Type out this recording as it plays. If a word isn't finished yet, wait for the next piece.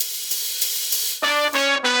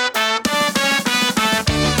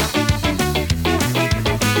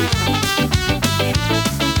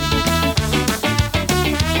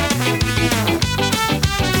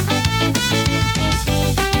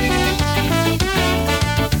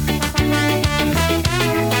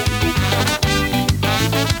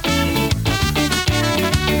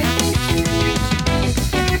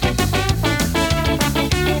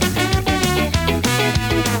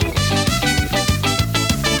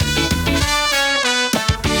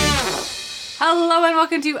Hello and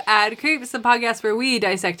welcome to Ad Creeps, the podcast where we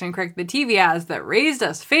dissect and correct the TV ads that raised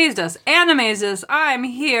us, phased us, and amazed us. I'm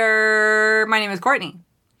here. My name is Courtney.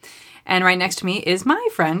 And right next to me is my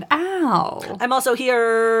friend Al. I'm also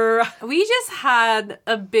here. We just had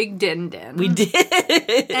a big din-din. We did.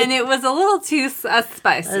 And it was a little too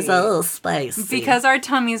spicy. It's a little spicy. Because our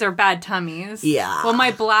tummies are bad tummies. Yeah. Well, my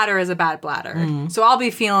bladder is a bad bladder. So I'll be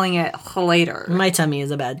feeling it later. My tummy is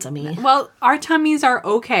a bad tummy. Well, our tummies are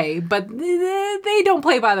okay, but they don't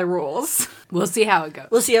play by the rules. We'll see how it goes.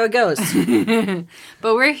 We'll see how it goes.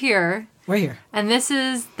 But we're here. We're here. And this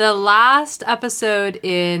is the last episode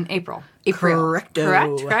in April.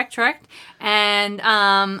 Correcto. Correct. And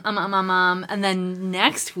and then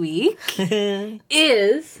next week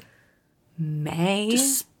is May.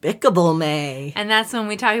 Despicable May. And that's when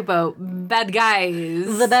we talk about bad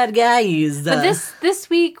guys. The bad guys. But this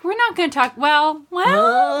week we're not going to talk. Well.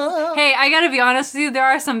 Hey, I got to be honest with you. There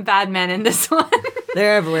are some bad men in this one.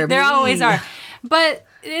 They're everywhere. There always are. But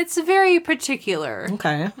it's very particular.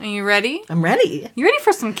 Okay. Are you ready? I'm ready. You ready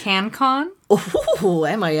for some CanCon? Oh,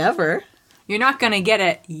 am I ever? You're not going to get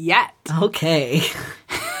it yet. Okay.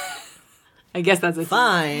 I guess that's a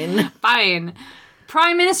Fine. Fine.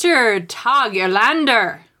 Prime Minister Tage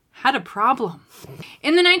Erlander had a problem.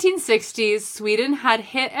 In the 1960s, Sweden had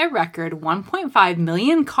hit a record 1.5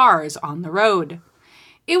 million cars on the road.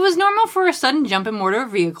 It was normal for a sudden jump in motor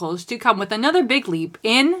vehicles to come with another big leap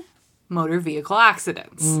in motor vehicle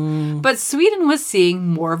accidents. But Sweden was seeing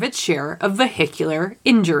more of its share of vehicular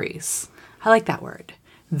injuries. I like that word.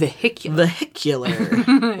 Vehicular.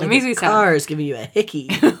 It makes me sound... Cars giving you a hickey.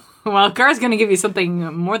 Well, a car's going to give you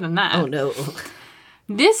something more than that. Oh, no.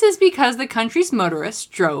 This is because the country's motorists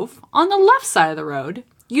drove on the left side of the road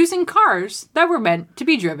using cars that were meant to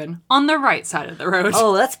be driven on the right side of the road.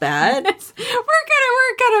 Oh, that's bad. It's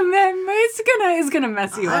gonna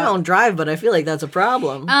mess you up. I don't drive, but I feel like that's a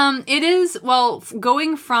problem. It is, well,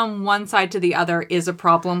 going from one side to the other is a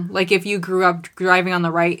problem. Like if you grew up driving on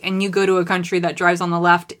the right and you go to a country that drives on the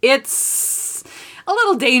left, it's a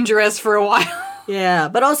little dangerous for a while. Yeah,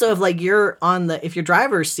 but also if your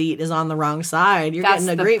driver's seat is on the wrong side, you're getting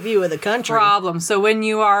a great view of the country. Problem. So when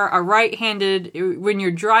you are when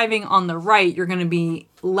you're driving on the right, you're going to be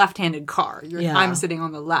left-handed car. I'm sitting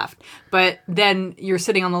on the left. But then you're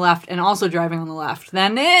sitting on the left and also driving on the left.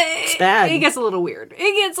 Then it's bad. It gets a little weird.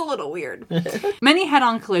 Many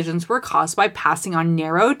head-on collisions were caused by passing on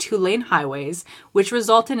narrow two-lane highways, which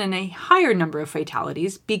resulted in a higher number of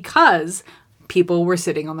fatalities because people were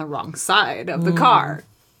sitting on the wrong side of the car,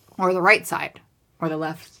 or the right side, or the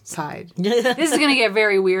left side. This is going to get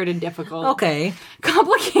very weird and difficult. Okay.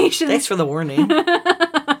 Complications. Thanks for the warning.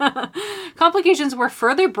 Complications were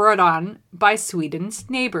further brought on by Sweden's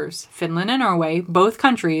neighbors. Finland and Norway, both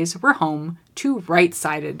countries, were home to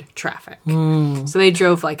right-sided traffic. So they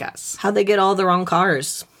drove like us. How'd they get all the wrong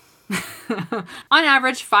cars? On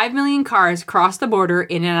average, 5 million cars cross the border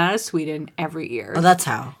in and out of Sweden every year. Oh, that's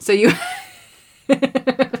how. So you...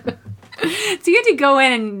 So you had to go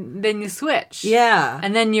in and then you switch. Yeah.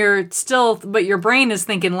 And then but your brain is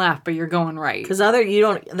thinking left, but you're going right. Because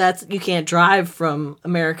you can't drive from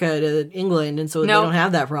America to England, and so they don't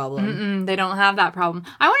have that problem. They don't have that problem.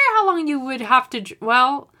 I wonder how long you would have to,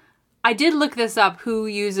 well, I did look this up, who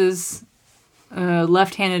uses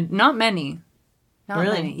left-handed, not many. Not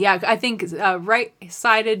really? Many. Yeah, I think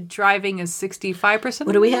right-sided driving is 65%.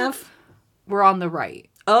 What do we have? We're on the right.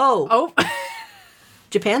 Oh.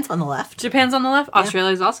 Japan's on the left. Japan's on the left. Yeah.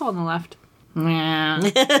 Australia's also on the left.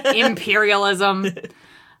 Imperialism.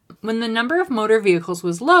 When the number of motor vehicles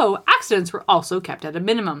was low, accidents were also kept at a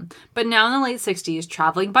minimum. But now in the late 60s,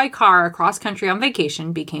 traveling by car across country on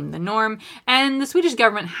vacation became the norm, and the Swedish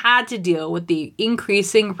government had to deal with the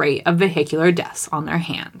increasing rate of vehicular deaths on their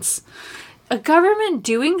hands. A government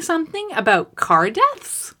doing something about car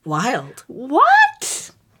deaths? Wild.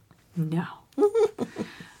 What? No.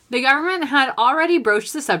 The government had already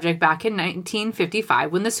broached the subject back in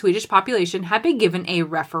 1955 when the Swedish population had been given a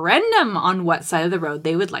referendum on what side of the road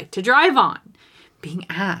they would like to drive on. Being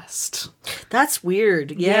asked. That's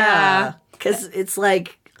weird. Yeah. Because it's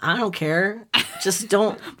like, I don't care. Just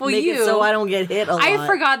don't make it so I don't get hit a lot. I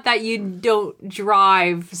forgot that you don't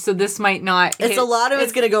drive, so this might not hit. A lot of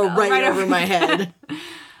it's going to go right over my head.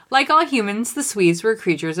 Like all humans, the Swedes were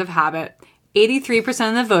creatures of habit. 83%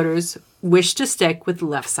 of the voters wish to stick with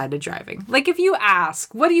left-sided driving. Like, if you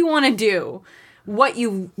ask, what do you want to do? What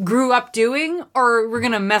you grew up doing, or we're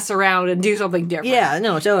gonna mess around and do something different? Yeah,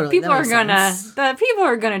 no, totally. People are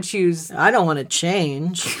gonna choose. I don't want to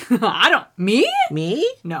change. Me?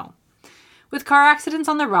 Me? No. With car accidents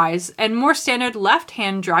on the rise and more standard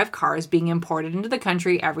left-hand drive cars being imported into the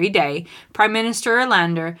country every day, Prime Minister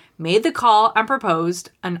Erlander made the call and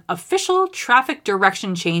proposed an official traffic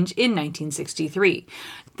direction change in 1963.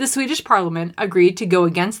 The Swedish parliament agreed to go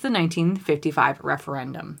against the 1955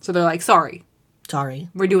 referendum. So they're like, sorry,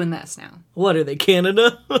 we're doing this now. What are they,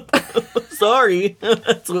 Canada? Sorry.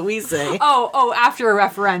 That's what we say. Oh, after a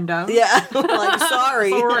referendum. Yeah, like, sorry.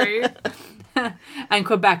 Sorry. And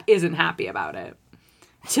Quebec isn't happy about it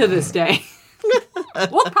to this day.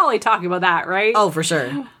 We'll probably talk about that, right? Oh, for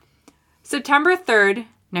sure. September 3rd,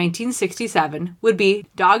 1967 would be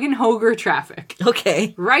Dagenhoger traffic.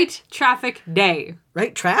 Okay. Right traffic day.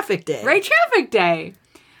 Right traffic day. Right traffic day.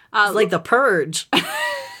 It's like the purge.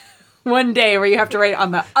 One day where you have to write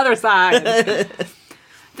on the other side.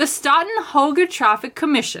 The Staaten-Hoge Traffic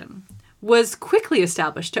Commission was quickly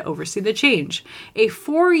established to oversee the change. A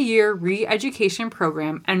 4-year re-education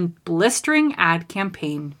program and blistering ad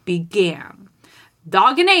campaign began.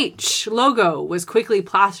 Dog and H logo was quickly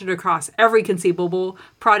plastered across every conceivable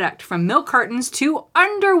product, from milk cartons to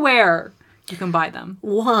underwear. You can buy them.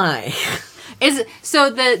 Why? So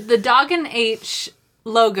the Dog and H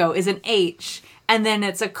logo is an H, and then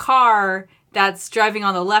it's a car that's driving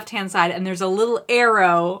on the left-hand side, and there's a little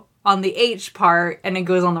arrow on the H part, and it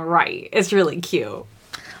goes on the right. It's really cute.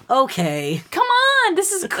 Okay. Come on,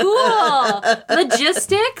 this is cool.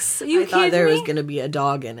 Logistics? Are you kidding me? I thought there was going to be a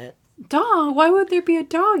dog in it. Dog? Why would there be a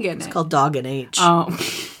dog in it? It's called Dog and H. Oh.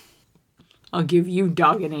 I'll give you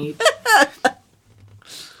Dog and H.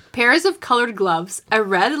 Pairs of colored gloves, a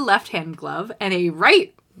red left-hand glove, and a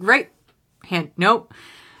right hand. Nope.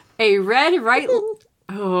 A red right...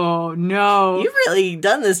 Oh, no. You've really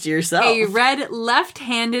done this to yourself. A red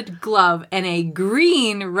left-handed glove and a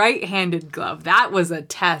green right-handed glove. That was a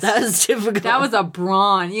test. That was difficult. That was a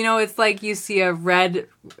brawn. You know, it's like you see a red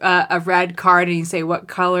card and you say, what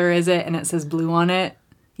color is it? And it says blue on it.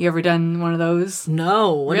 You ever done one of those?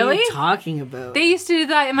 No. What really? are you talking about? They used to do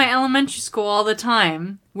that in my elementary school all the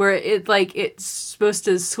time, where it's supposed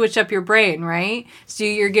to switch up your brain, right? So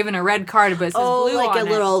you're given a red card, but it says blue on it. Oh, like a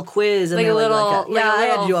little quiz. Like a little... I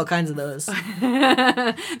had to do all kinds of those.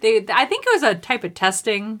 I think it was a type of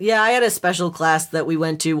testing. Yeah, I had a special class that we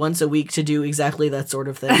went to once a week to do exactly that sort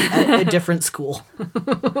of thing at a different school.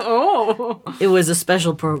 Oh. It was a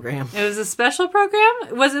special program. It was a special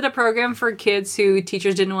program? Was it a program for kids who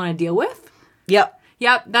teachers didn't want to deal with? Yep.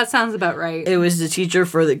 Yep, that sounds about right. It was the teacher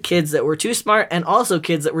for the kids that were too smart and also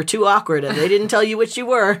kids that were too awkward, and they didn't tell you which you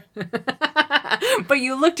were. But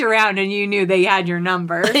you looked around and you knew they had your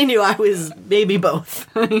number. I knew I was maybe both.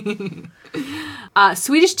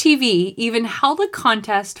 Swedish TV even held a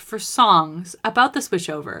contest for songs about the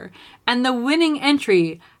switchover, and the winning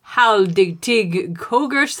entry, Halvdig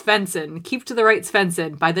Koger Svensson, Keep to the Right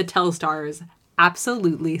Svensson, by the Telstars,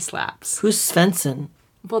 absolutely slaps. Who's Svensson?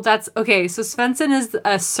 Well, that's okay. So Svensson is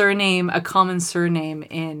a common surname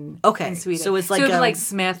in Sweden. So it's like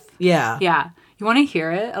Smith. Yeah. Yeah. You want to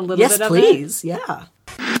hear it? A little bit of it? Yes, please. Yeah.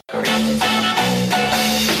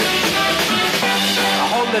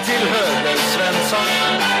 Håll dig till höger, Svensson.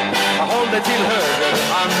 Håll dig till höger,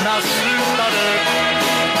 annars slutar det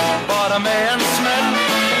bara med en smäll.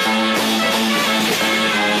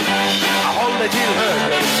 Håll dig till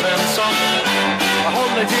höger, Svensson. Håll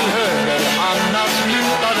dig till höger, annars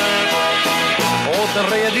lutar det åt en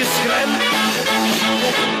redig skräll.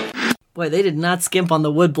 Boy, they did not skimp on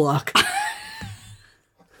the woodblock.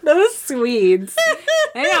 Those Swedes.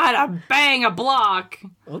 They know how to bang a block.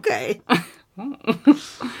 Okay.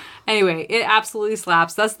 Anyway, it absolutely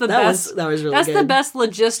slaps. That was really good. That's the best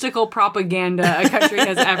logistical propaganda a country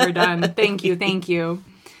has ever done. Thank you.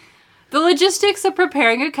 The logistics of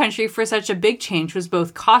preparing a country for such a big change was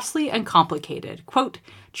both costly and complicated. Quote,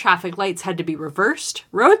 traffic lights had to be reversed,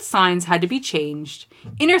 road signs had to be changed,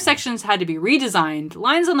 intersections had to be redesigned,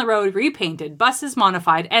 lines on the road repainted, buses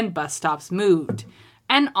modified, and bus stops moved.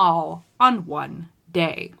 And all on one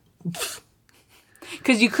day.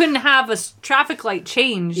 Because you couldn't have a traffic light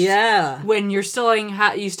change when you still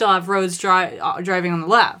have roads driving on the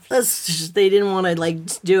left. They didn't want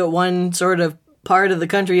to do it one sort of part of the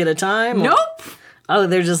country at a time? Nope. Oh,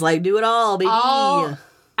 they're just like, do it all, baby. All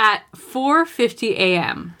at 4:50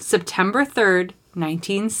 a.m., September 3rd,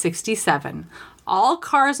 1967, all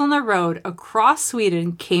cars on the road across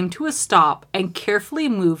Sweden came to a stop and carefully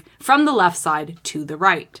moved from the left side to the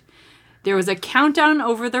right. There was a countdown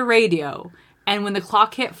over the radio, and when the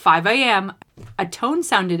clock hit 5 a.m., a tone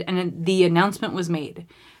sounded and the announcement was made.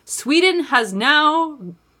 Sweden has now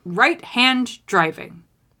right-hand driving.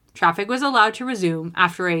 Traffic was allowed to resume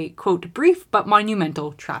after a, quote, brief but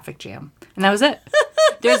monumental traffic jam. And that was it.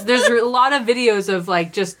 There's a lot of videos of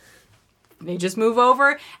like they just move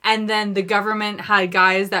over, and then the government had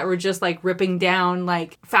guys that were just like ripping down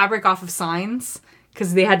like fabric off of signs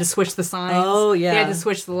because they had to switch the signs. Oh, yeah. They had to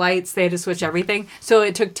switch the lights. They had to switch everything. So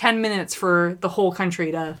it took 10 minutes for the whole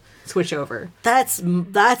country to switch over. That's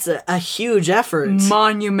a huge effort.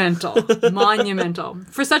 Monumental.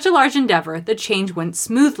 For such a large endeavor, the change went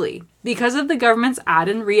smoothly. Because of the government's ad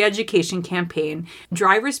and re-education campaign,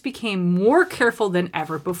 drivers became more careful than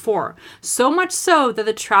ever before. So much so that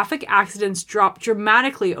the traffic accidents dropped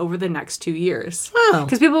dramatically over the next 2 years. Oh.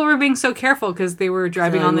 Because people were being so careful because they were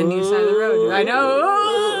driving on the new side of the road. I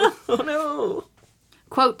know. Oh, no.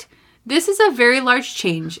 Quote, "This is a very large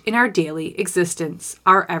change in our daily existence,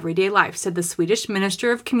 our everyday life," said the Swedish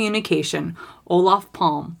Minister of Communication, Olof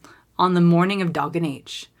Palme, on the morning of Dagen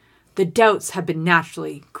H. "The doubts have been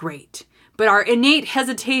naturally great, but our innate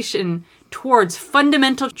hesitation towards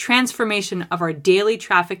fundamental transformation of our daily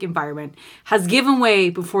traffic environment has given way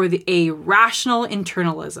before a rational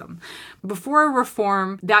internalism, before a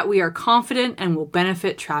reform that we are confident and will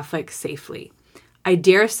benefit traffic safely. I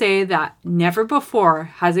dare say that never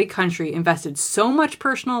before has a country invested so much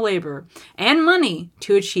personal labor and money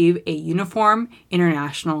to achieve a uniform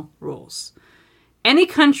international rules. Any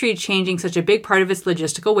country changing such a big part of its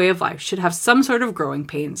logistical way of life should have some sort of growing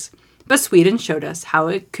pains. But Sweden showed us how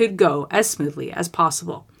it could go as smoothly as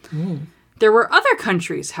possible. There were other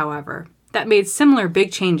countries, however, that made similar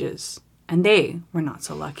big changes, and they were not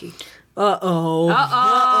so lucky." Uh-oh.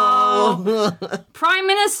 Prime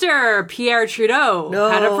Minister Pierre Trudeau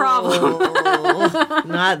had a problem.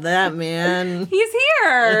 Not that man. He's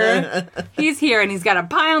here. He's here, and he's got a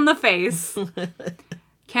pie on the face.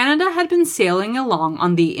 Canada had been sailing along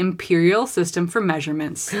on the imperial system for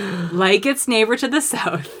measurements, like its neighbor to the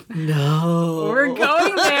south. No. We're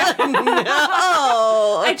going there.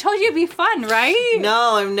 No. I told you it'd be fun, right?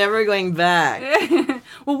 No, I'm never going back.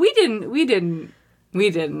 Well, we didn't.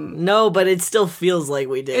 No, but it still feels like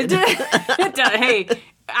we did. It does. Hey,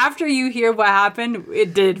 after you hear what happened,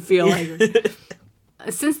 it did feel like it.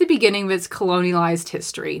 Since the beginning of its colonialized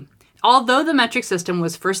history, although the metric system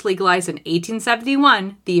was first legalized in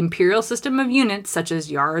 1871, the imperial system of units, such as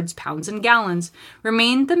yards, pounds, and gallons,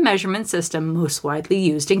 remained the measurement system most widely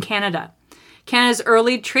used in Canada. Canada's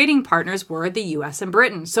early trading partners were the US and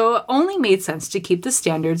Britain, so it only made sense to keep the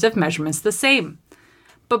standards of measurements the same.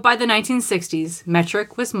 But by the 1960s,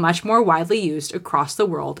 metric was much more widely used across the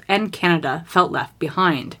world, and Canada felt left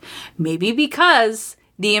behind. Maybe because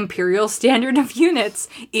the imperial standard of units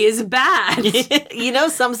is bad. You know,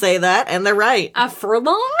 some say that, and they're right. A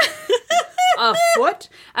furlong? A foot?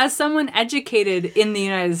 As someone educated in the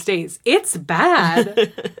United States, it's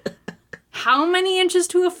bad. How many inches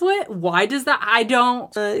to a foot? Why does that? I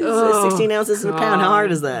don't. 16 ounces in a pound. How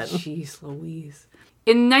hard is that? Jeez Louise.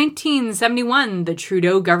 In 1971, the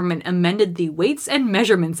Trudeau government amended the Weights and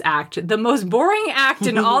Measurements Act, the most boring act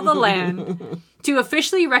in all the land, to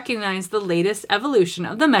officially recognize the latest evolution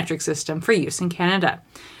of the metric system for use in Canada.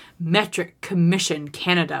 Metric Commission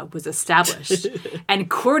Canada was established, and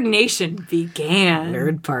coordination began.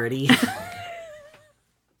 Nerd party.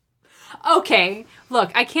 Okay,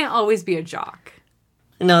 look, I can't always be a jock.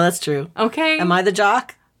 No, that's true. Okay? Am I the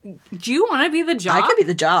jock? Do you want to be the jock? I could be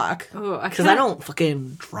the jock. Because I don't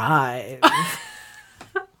fucking drive. I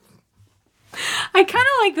kind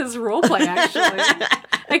of like this role play, actually.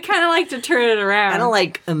 I kind of like to turn it around. I don't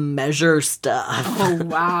like measure stuff. Oh,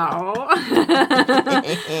 wow.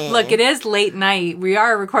 Look, it is late night. We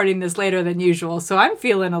are recording this later than usual, so I'm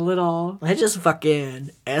feeling a little... I just fucking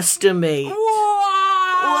estimate. What?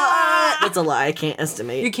 That's a lie. I can't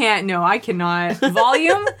estimate. You can't. No, I cannot.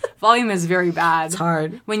 Volume is very bad. It's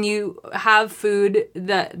hard. When you have food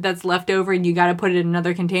that's left over and you got to put it in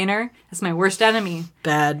another container, that's my worst enemy.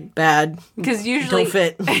 Bad. Because usually... Don't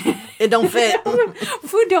fit. It don't fit.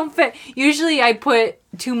 Food don't fit. Usually I put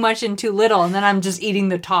too much and too little, and then I'm just eating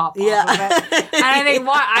the top off of it. And I think,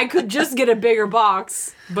 I could just get a bigger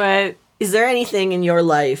box, but... Is there anything in your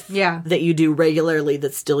life that you do regularly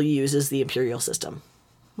that still uses the imperial system?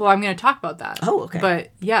 Well, I'm going to talk about that. Oh, okay.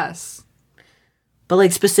 But yes. But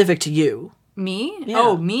like specific to you. Me? Yeah.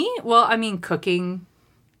 Oh, me? Well, I mean cooking.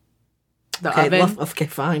 The oven. Okay,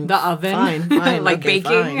 fine. The oven. Fine. Like okay,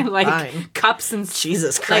 baking. Fine. Cups and...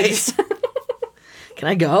 Jesus Christ. Can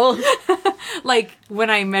I go? Like when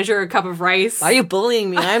I measure a cup of rice. Why are you bullying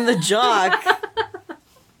me? I'm the jock.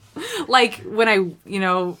 Like when I,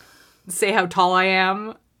 say how tall I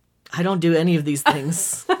am. I don't do any of these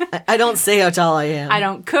things. I don't say how tall I am. I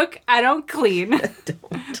don't cook. I don't clean. I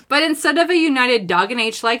don't. But instead of a united Dagen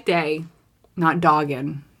H-like day, not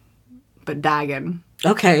Doggin, but Dagen.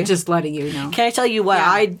 Okay. Just letting you know. Can I tell you what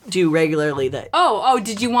I do regularly? That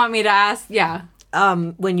did you want me to ask? Yeah.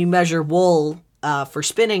 When you measure wool for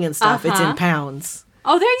spinning and stuff, it's in pounds.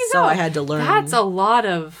 Oh, there you go. So I had to learn. That's a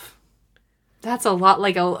lot.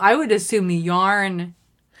 Like I would assume yarn.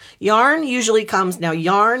 Yarn usually comes. Now,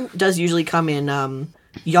 yarn does usually come in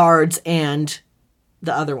yards and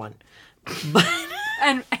the other one. But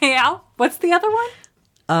and hey, Al, what's the other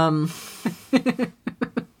one?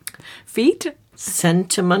 Feet?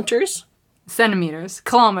 Centimeters? Centimeters.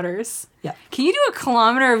 Kilometers. Yeah. Can you do a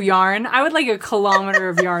kilometer of yarn? I would like a kilometer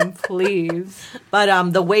of yarn, please.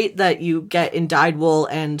 But the weight that you get in dyed wool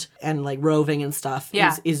and like roving and stuff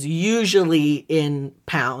is usually in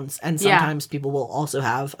pounds. And sometimes people will also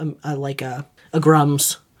have a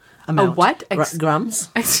grams amount. A what? Grams?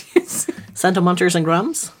 Excuse me. Centimeters and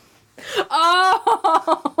grams?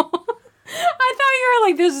 Oh! I thought you were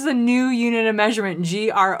like, this is a new unit of measurement,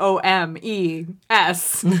 GROMES,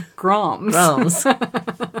 grams. Grams.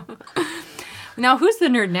 Now, who's the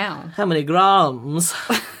nerd now? How many grams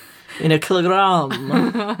in a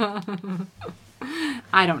kilogram?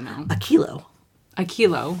 I don't know. A kilo. A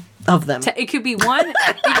kilo. Of them. It could be one.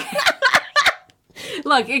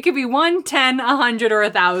 Look, it could be 1, 10, 100, or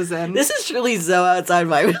 1,000. This is truly so outside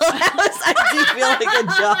my wheelhouse. I do feel like a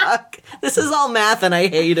jock. This is all math and I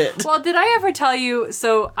hate it. Well, did I ever tell you,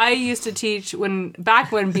 so I used to teach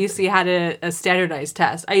back when BC had a standardized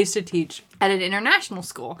test, I used to teach at an international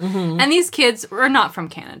school. Mm-hmm. And these kids were not from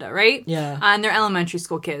Canada, right? Yeah. And they're elementary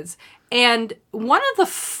school kids. And one of the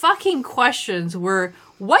fucking questions were,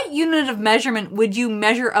 what unit of measurement would you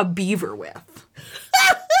measure a beaver with?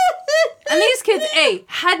 And these kids, A,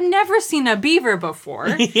 had never seen a beaver before.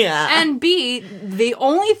 Yeah. And B, the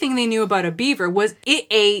only thing they knew about a beaver was it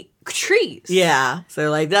ate trees. Yeah. So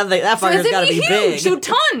like that fucker's gotta be huge. big. So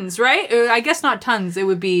tons, right? I guess not tons. It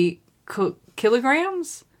would be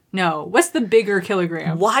kilograms? No. What's the bigger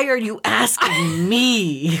kilogram? Why are you asking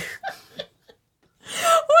me?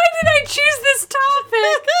 Why did I choose this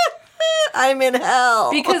topic? I'm in hell.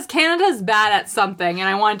 Because Canada's bad at something, and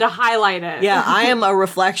I wanted to highlight it. Yeah, I am a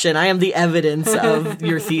reflection. I am the evidence of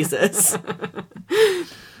your thesis.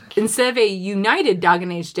 Instead of a united Dog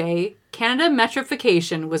and Age Day, Canada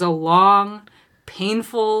metrification was a long,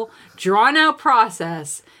 painful, drawn-out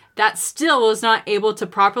process that still was not able to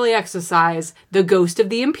properly exorcise the ghost of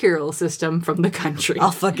the imperial system from the country.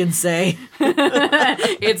 I'll fucking say.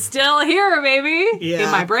 It's still here, baby. Yeah.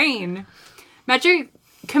 In my brain. Metric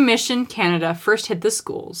Commission Canada first hit the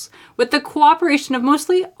schools with the cooperation of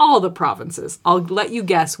mostly all the provinces. I'll let you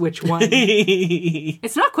guess which one.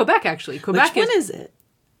 It's not Quebec, actually. Quebec Which one is it?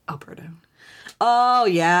 Alberta. Oh,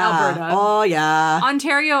 yeah. Alberta. Oh, yeah.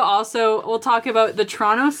 Ontario also, we'll talk about the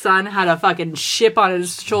Toronto Sun had a fucking chip on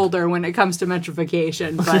his shoulder when it comes to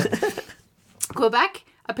metrification. But Quebec,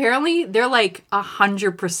 apparently, they're like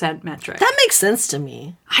 100% metric. That makes sense to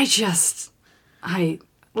me.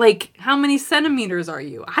 Like, how many centimeters are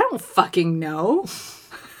you? I don't fucking know.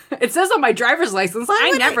 It says on my driver's license. Why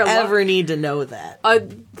would never I ever need to know that?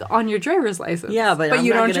 On your driver's license. Yeah, but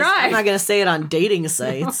you don't drive. I'm not going to say it on dating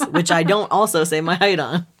sites, which I don't also say my height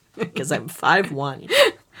on, because I'm 5'1".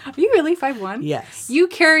 Are you really 5'1"? Yes. You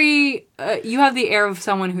carry, you have the air of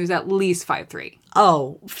someone who's at least 5'3".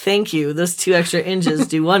 Oh, thank you. Those 2 extra inches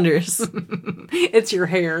do wonders. It's your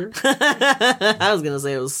hair. I was going to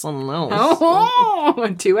say it was something else.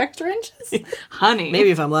 Oh, 2 extra inches? Honey. Maybe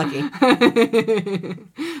if I'm lucky.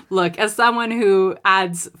 Look, as someone who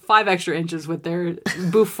adds 5 extra inches with their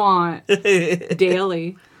bouffant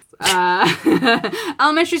daily,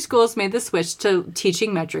 elementary schools made the switch to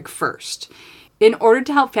teaching metric first. In order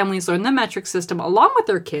to help families learn the metric system along with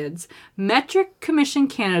their kids, Metric Commission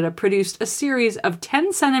Canada produced a series of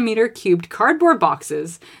 10-centimeter cubed cardboard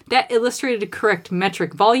boxes that illustrated correct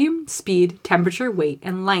metric volume, speed, temperature, weight,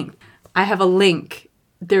 and length. I have a link.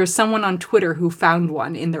 There's someone on Twitter who found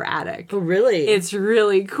one in their attic. Oh, really? It's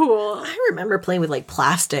really cool. I remember playing with like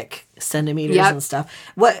plastic centimeters and stuff.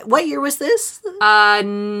 What year was this?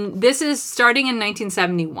 This is starting in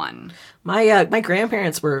 1971. My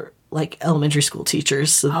grandparents were like elementary school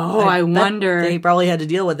teachers. So I wonder. They probably had to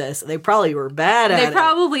deal with this. They probably were bad at it. They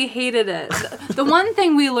probably hated it. The one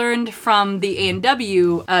thing we learned from the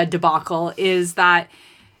A&W debacle is that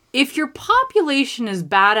if your population is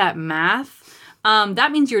bad at math,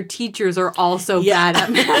 that means your teachers are also bad at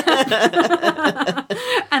math.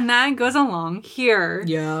 And that goes along here.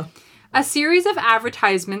 Yeah. A series of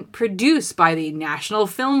advertisements produced by the National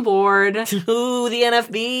Film Board. Ooh, the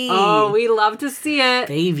NFB. Oh, we love to see it.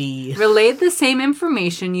 Baby. Relayed the same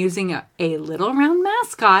information using a little round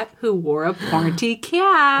mascot who wore a pointy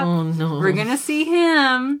cap. Oh, no. We're going to see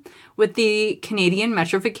him with the Canadian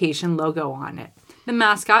Metrification logo on it. The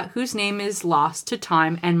mascot, whose name is lost to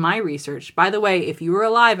time and my research. By the way, if you were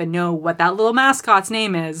alive and know what that little mascot's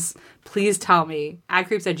name is, please tell me.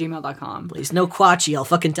 @creeps@gmail.com. Please, no Quatchy. I'll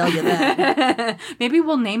fucking tell you that. Maybe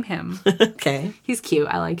we'll name him. Okay. He's cute.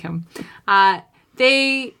 I like him.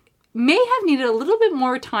 They may have needed a little bit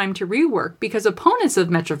more time to rework because opponents of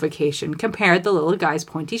metrification compared the little guy's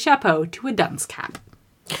pointy chapeau to a dunce cap.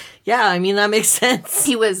 Yeah, I mean, that makes sense.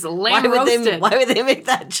 He was roasted. Why would they make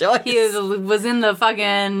that choice? He was in the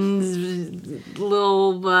fucking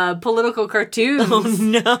little political cartoons. Oh,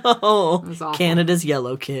 no. It was awful. Canada's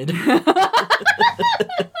Yellow Kid. This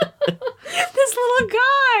little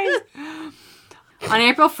guy. On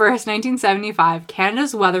April 1st, 1975,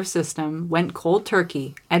 Canada's weather system went cold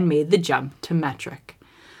turkey and made the jump to metric.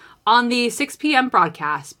 On the 6 p.m.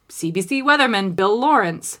 broadcast, CBC weatherman Bill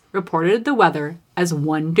Lawrence reported the weather as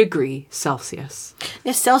 1 degree Celsius.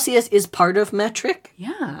 If Celsius is part of metric?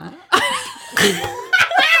 Yeah.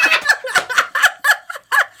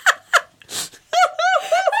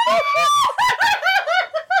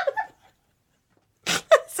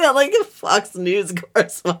 Sound like a Fox News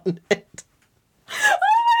correspondent.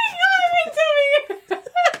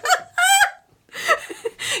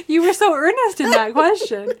 You were so earnest in that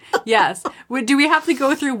question. Yes. Do we have to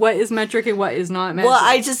go through what is metric and what is not metric? Well,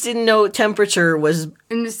 I just didn't know temperature was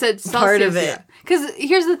and it said Celsius, part of it. Because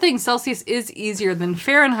here's the thing. Celsius is easier than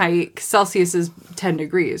Fahrenheit. Celsius is 10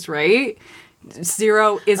 degrees, right?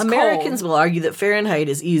 0 is Americans cold. will argue that Fahrenheit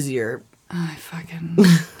is easier. I fucking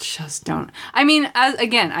just don't. I mean,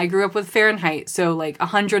 again, I grew up with Fahrenheit, so like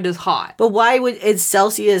 100 is hot. But why would it's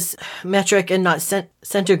Celsius metric and not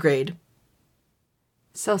centigrade?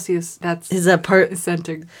 Celsius, that's Is that part?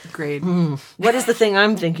 centigrade. What is the thing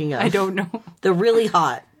I'm thinking of? I don't know. The really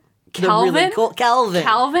hot. Kelvin? The really cold. Kelvin.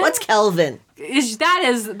 Kelvin? What's Kelvin?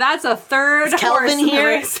 That's a third Is Kelvin horse in the here?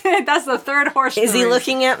 race. That's the third horse in Is the he race.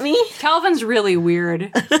 looking at me? Kelvin's really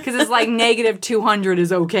weird because it's like negative 200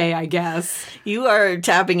 is okay, I guess. You are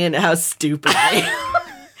tapping into how stupid I am.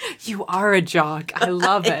 You are a jock. I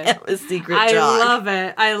love it. I am a secret I jock. love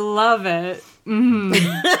it. I love it.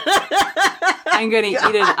 I'm gonna eat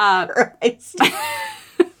it up. Christ.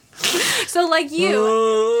 So like you,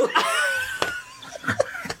 Ooh.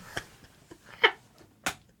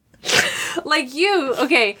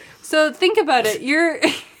 okay, so think about it. You're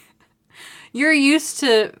used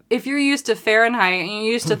to, if you're used to Fahrenheit and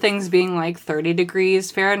you're used to things being like 30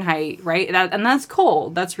 degrees Fahrenheit, right? And that's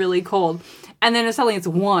cold. That's really cold. And then suddenly it's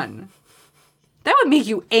 1. That would make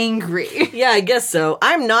you angry. Yeah, I guess so.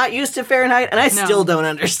 I'm not used to Fahrenheit, and I still don't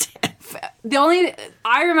understand.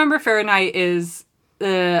 I remember Fahrenheit is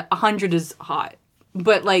 100 is hot,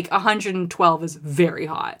 but like 112 is very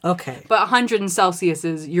hot. Okay. But 100 in Celsius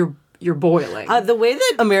is you're boiling. The way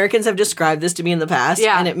that Americans have described this to me in the past,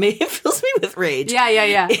 Yeah. and it fills me with rage.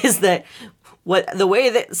 Yeah. Is that the way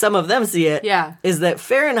that some of them see it? Yeah. Is that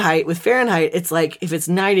Fahrenheit? With Fahrenheit, it's like if it's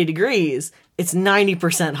 90 degrees, it's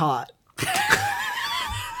 90% hot,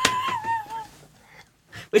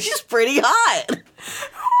 which is pretty hot.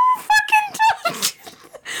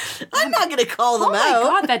 I'm not gonna call them out. Oh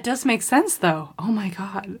my god, that does make sense though. Oh my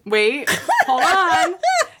god. Wait, hold on.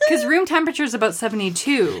 Because room temperature is about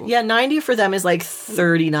 72. Yeah, 90 for them is like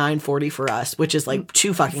 39, 40 for us, which is like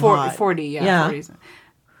too fucking hot. 40, yeah. 40.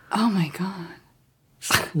 Oh my god.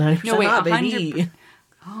 90% No, wait, hot, 100 baby.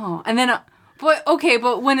 Oh, and then,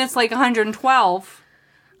 but when it's like 112,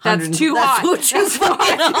 that's too hot. That's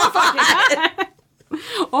fucking hot.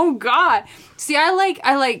 Oh god. See, I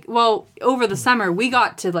like well, over the summer we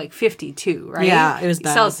got to like 52, right? Yeah, it was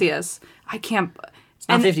bad. Celsius. I can't. It's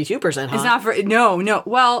not 52% hot. It's not for no.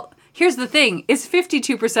 Well, here's the thing: it's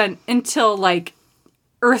 52% until like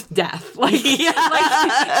Earth death, like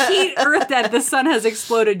like heat Earth death. The sun has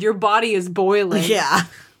exploded. Your body is boiling. Yeah.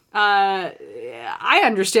 I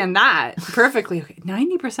understand that perfectly. Okay,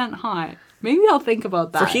 90% hot. Maybe I'll think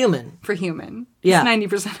about that For human. Yeah,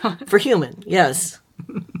 it's 90% hot. For human, yes.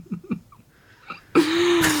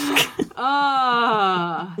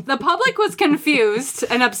 The public was confused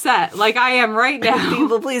and upset, like I am right now.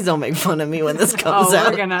 People, please don't make fun of me when this comes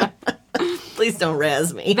out. We're gonna. Please don't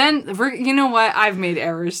razz me. Then, you know what? I've made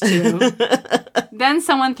errors too. Then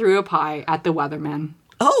someone threw a pie at the weatherman.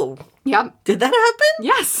 Oh. Yep. Did that happen?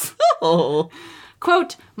 Yes. Oh.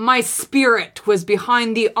 Quote, "My spirit was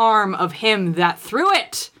behind the arm of him that threw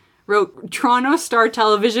it," wrote Toronto Star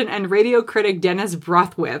Television and radio critic Dennis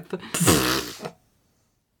Brathwaite.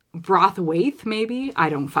 Brathwaite, maybe?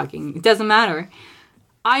 It doesn't matter.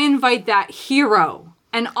 I invite that hero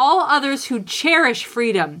and all others who cherish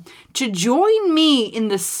freedom to join me in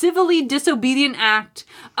the civilly disobedient act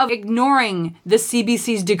of ignoring the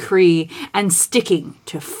CBC's decree and sticking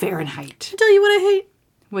to Fahrenheit. I'll tell you what I hate.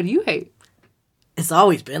 What do you hate? It's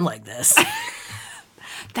always been like this.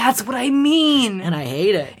 That's what I mean. And I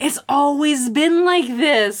hate it. It's always been like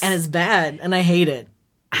this. And it's bad, and I hate it.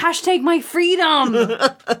 Hashtag my freedom.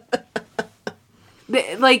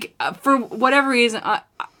 Like, for whatever reason,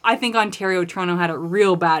 I think Ontario, Toronto had it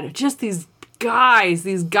real bad. Just these guys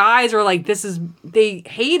are like, they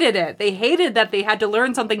hated it. They hated that they had to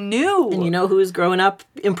learn something new. And you know who was growing up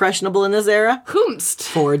impressionable in this era? Whomst.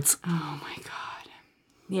 Fords. Oh my God.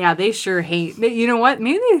 Yeah, they sure hate. You know what?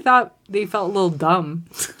 Maybe they thought they felt a little dumb.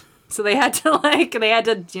 So they had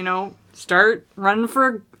to, start running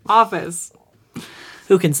for office.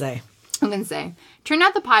 Who can say? Turned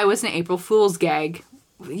out the pie was an April Fool's gag.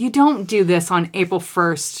 You don't do this on April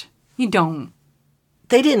 1st. You don't.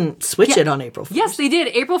 They didn't switch it on April 1st. Yes, they did.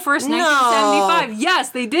 April 1st, 1975. No. Yes,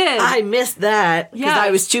 they did. I missed that because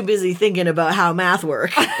I was too busy thinking about how math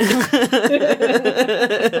worked.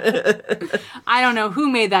 I don't know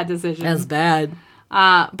who made that decision. That's bad.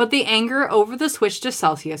 But the anger over the switch to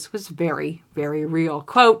Celsius was very, very real.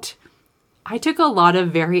 Quote, I took a lot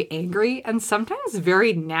of very angry and sometimes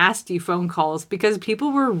very nasty phone calls because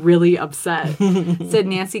people were really upset, said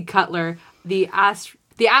Nancy Cutler, the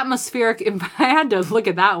atmospheric... I had to look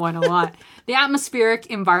at that one a lot. The Atmospheric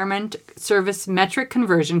Environment Service Metric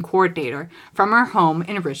Conversion Coordinator from her home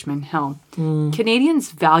in Richmond Hill. Canadians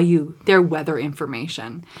value their weather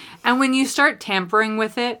information. And when you start tampering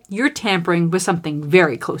with it, you're tampering with something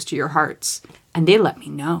very close to your hearts. And they let me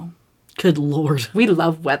know. Good Lord. We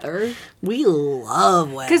love weather. We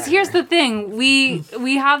love weather. Because here's the thing. We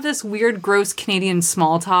have this weird, gross Canadian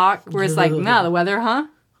small talk where it's like, no, the weather, huh?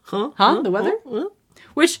 Huh? The weather?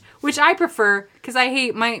 Which I prefer, because I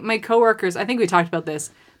hate my coworkers. I think we talked about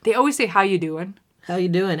this. They always say, how you doing? How you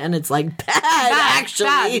doing? And it's like, bad actually.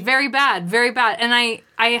 Bad, very bad, very bad. And I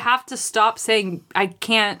have to stop saying, I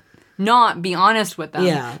can't not be honest with them.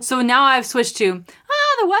 Yeah. So now I've switched to,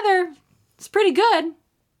 the weather, it's pretty good.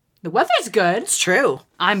 The weather's good. It's true.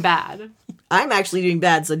 I'm bad. I'm actually doing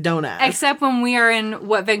bad, so don't ask. Except when we are in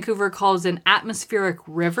what Vancouver calls an atmospheric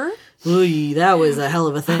river. Ooh, that was a hell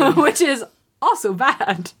of a thing. Which is also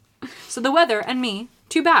bad. So the weather and me,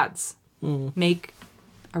 two bads, make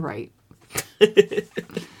a right.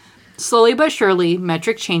 Slowly but surely,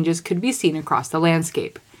 metric changes could be seen across the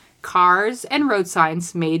landscape. Cars and road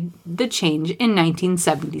signs made the change in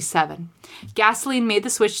 1977. Gasoline made the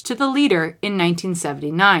switch to the liter in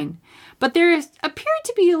 1979. But there appeared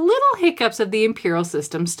to be little hiccups of the imperial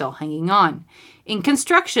system still hanging on. In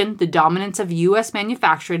construction, the dominance of U.S.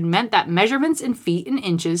 manufacturing meant that measurements in feet and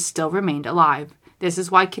inches still remained alive. This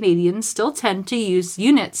is why Canadians still tend to use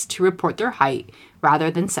units to report their height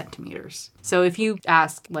rather than centimeters. So if you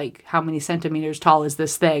ask, like, how many centimeters tall is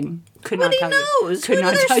this thing? Could not tell you.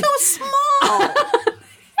 They're so small.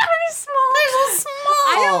 Very small. They're so small.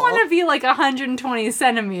 I don't want to be like 120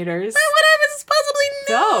 centimeters. What happens possibly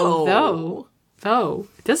no. Though,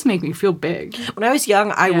 it does make me feel big. When I was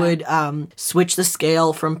young, I would switch the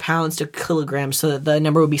scale from pounds to kilograms so that the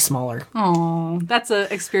number would be smaller. Oh, that's an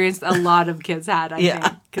experience that a lot of kids had, I think.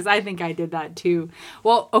 Because I think I did that too.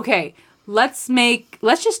 Well, okay, let's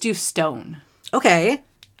just do stone. Okay.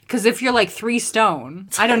 Because if you're like 3 stone,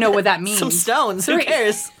 I don't know what that means. Some stones, who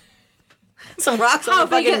cares? Some rocks on the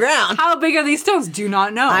fucking ground. How big are these stones? Do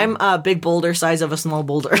not know. I'm a big boulder size of a small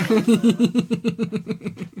boulder.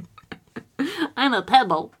 I'm a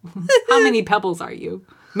pebble. How many pebbles are you?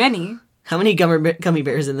 Many. How many gummy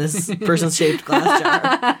bears in this person-shaped glass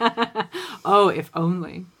jar? Oh, if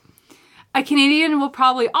only. A Canadian will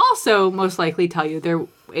probably also most likely tell you their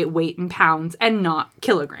weight in pounds and not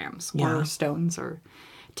kilograms or stones or...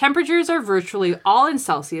 Temperatures are virtually all in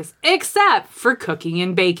Celsius except for cooking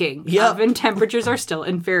and baking. Yep. Oven temperatures are still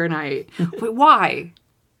in Fahrenheit. Wait, why?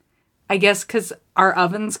 I guess because our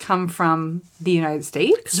ovens come from the United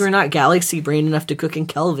States? Because we're not galaxy brain enough to cook in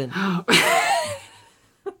Kelvin.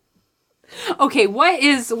 Okay,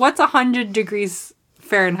 what's 100 degrees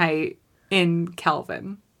Fahrenheit in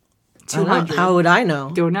Kelvin? 200. How would I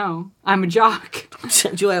know? Don't know. I'm a jock.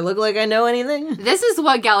 Do I look like I know anything? This is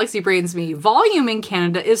what galaxy brains me. Volume in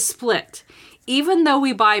Canada is split. Even though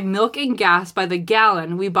we buy milk and gas by the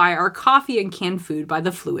gallon, we buy our coffee and canned food by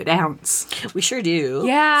the fluid ounce. We sure do.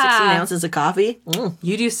 Yeah. 16 ounces of coffee.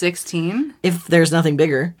 You do 16? If there's nothing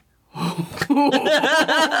bigger. Whoa!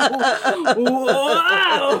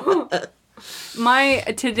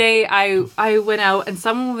 Today I went out and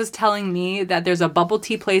someone was telling me that there's a bubble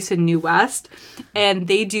tea place in New West and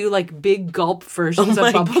they do like big gulp versions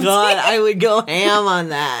of bubble tea. Oh my God, I would go ham on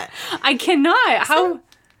that. I cannot. How?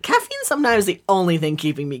 Caffeine's sometimes the only thing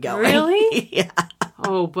keeping me going. Really? Yeah.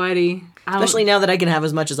 Oh, buddy. Especially now that I can have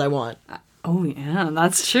as much as I want. Oh, yeah,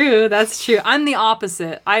 that's true. That's true. I'm the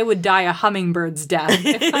opposite. I would die a hummingbird's death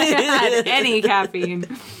if I had any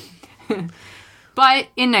caffeine. But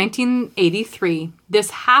in 1983, this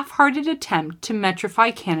half-hearted attempt to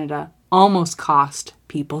metrify Canada almost cost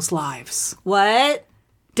people's lives. What?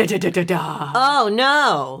 Da-da-da-da-da. Oh,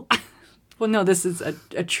 no. Well, no, this is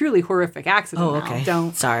a truly horrific accident. Oh, okay.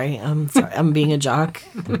 Don't. Sorry. I'm being a jock.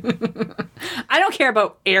 I don't care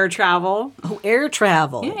about air travel. Oh, air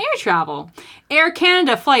travel. Yeah, air travel. Air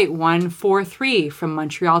Canada Flight 143 from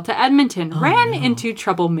Montreal to Edmonton ran into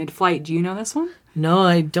trouble mid-flight. Do you know this one? No,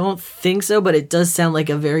 I don't think so, but it does sound like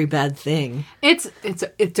a very bad thing. It's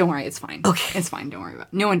don't worry, it's fine. Okay. It's fine, don't worry about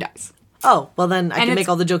it. No one dies. Oh, well then I can make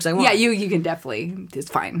all the jokes I want. Yeah, you can definitely. It's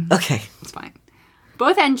fine. Okay. It's fine.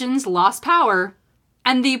 Both engines lost power,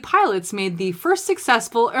 and the pilots made the first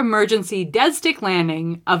successful emergency dead stick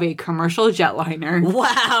landing of a commercial jetliner.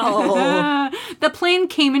 Wow. The plane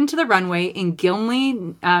came into the runway in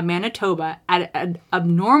Gimli, Manitoba at an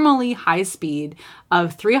abnormally high speed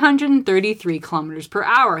of 333 kilometers per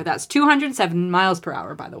hour. That's 207 miles per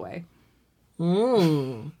hour, by the way.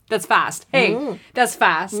 That's fast. Hey, that's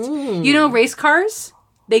fast. You know, race cars,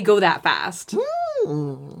 they go that fast.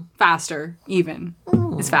 Faster, even.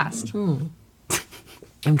 It's fast.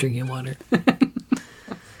 I'm drinking water.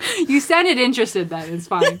 You sounded interested then. It's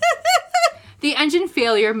fine. The engine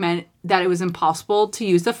failure meant that it was impossible to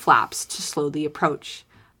use the flaps to slow the approach.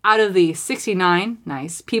 Out of the 69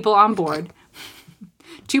 people on board,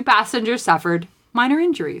 2 passengers suffered minor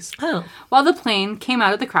injuries. Oh. While the plane came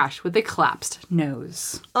out of the crash with a collapsed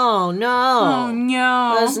nose. Oh, no. Oh,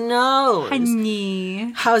 no. That's nose.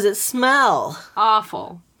 Honey. How does it smell?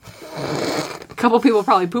 Awful. A couple people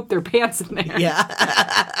probably pooped their pants in there. Yeah.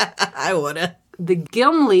 I would've. The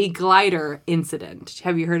Gimli glider incident.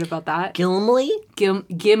 Have you heard about that? Gimli?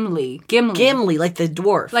 Gimli. Gimli, like the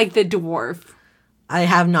dwarf. Like the dwarf. I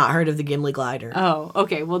have not heard of the Gimli glider. Oh,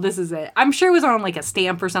 okay. Well, this is it. I'm sure it was on like a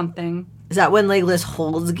stamp or something. Is that when Legolas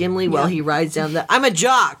holds Gimli while he rides down the... I'm a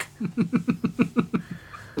jock!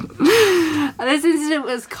 This incident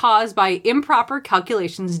was caused by improper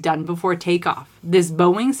calculations done before takeoff. This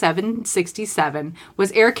Boeing 767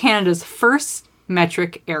 was Air Canada's first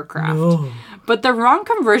metric aircraft. No. But the wrong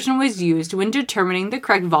conversion was used when determining the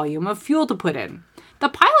correct volume of fuel to put in. The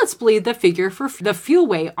pilots believed the figure for the fuel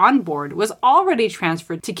weight on board was already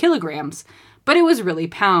transferred to kilograms, but it was really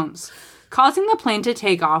pounds, causing the plane to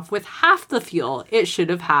take off with half the fuel it should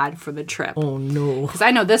have had for the trip. Oh, no. Because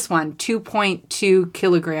I know this one, 2.2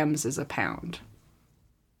 kilograms is a pound.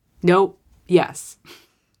 Nope. Yes.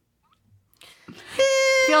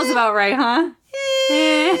 Feels about right, huh?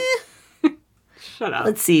 Shut up.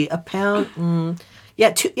 Let's see. A pound...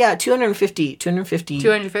 Yeah, 250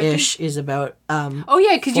 250-ish is about... oh,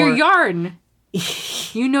 yeah, because you're yarn.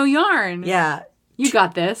 You know yarn. Yeah. You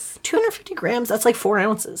got this. 250 grams, that's like 4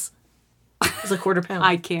 ounces. It's a quarter pound.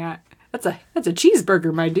 I can't. That's a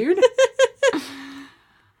cheeseburger, my dude.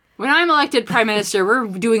 When I'm elected prime minister, we're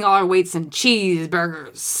doing all our weights in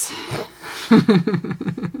cheeseburgers.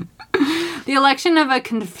 The election of a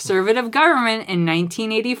conservative government in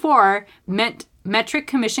 1984 meant Metric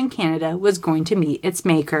Commission Canada was going to meet its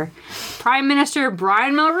maker. Prime Minister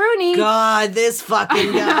Brian Mulroney. God, this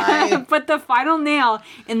fucking guy. Put the final nail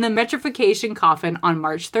in the metrification coffin on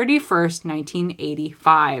March 31st,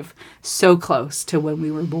 1985. So close to when we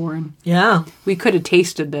were born. Yeah. We could have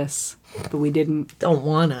tasted this, but we didn't. Don't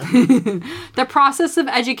wanna. The process of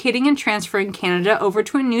educating and transferring Canada over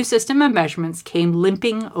to a new system of measurements came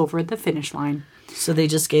limping over the finish line. So they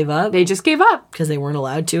just gave up? They just gave up. Because they weren't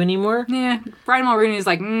allowed to anymore? Yeah. Brian Mulroney is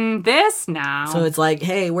like, this now. So it's like,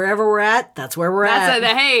 hey, wherever we're at, that's where we're at.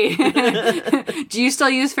 Hey, do you still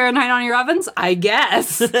use Fahrenheit on your ovens? I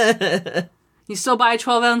guess. You still buy a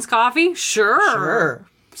 12-ounce coffee? Sure.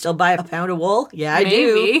 Still buy a pound of wool? Yeah, I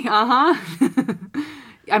do. Maybe. Uh-huh.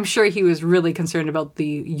 I'm sure he was really concerned about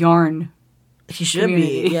the yarn. He should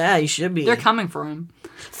be. Yeah, he should be. They're coming for him.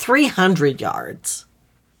 300 yards.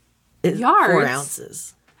 Yards? 4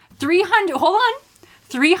 ounces. 300, hold on.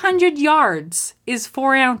 300 yards is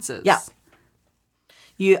 4 ounces. Yeah.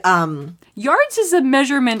 Yards is a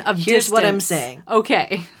measurement of Here's distance. what I'm saying.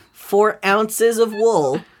 Okay. 4 ounces of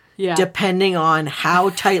wool, yeah, depending on how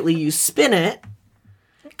tightly you spin it,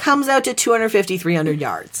 comes out to 250, 300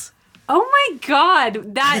 yards. Oh my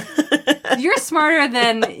God, that you're smarter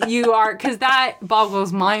than you are, because that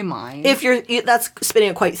boggles my mind. That's spinning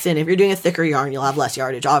it quite thin. If you're doing a thicker yarn, you'll have less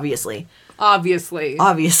yardage, obviously. Obviously.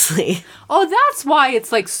 Oh, that's why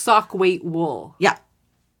it's like sock weight wool. Yeah.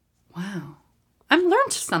 Wow. I've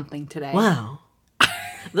learned something today. Wow.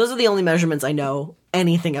 Those are the only measurements I know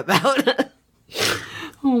anything about.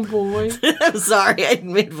 Oh boy. I'm sorry, I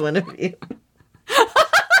made fun of you.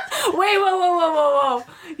 Wait, whoa.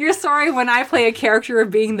 You're sorry when I play a character of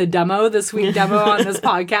being the demo, the sweet demo on this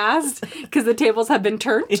podcast? Because the tables have been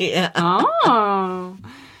turned? Yeah. Oh.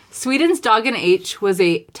 Sweden's Dog and H was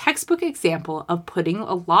a textbook example of putting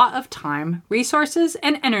a lot of time, resources,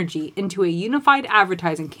 and energy into a unified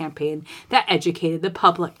advertising campaign that educated the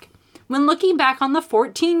public. When looking back on the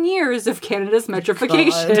 14 years of Canada's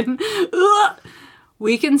metrification,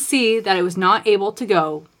 we can see that it was not able to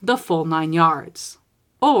go the full 9 yards,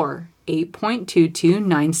 or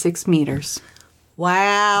 8.2296 meters.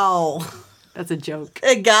 Wow. That's a joke.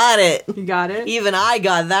 I got it. You got it? Even I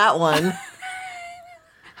got that one.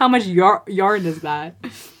 How much yarn is that?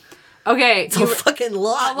 Okay. It's a fucking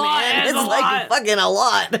lot, man. It's like fucking a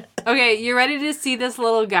lot. Okay, you ready to see this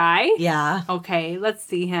little guy? Yeah. Okay, let's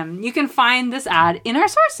see him. You can find this ad in our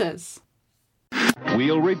sources.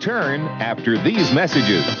 We'll return after these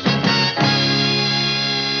messages.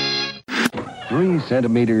 3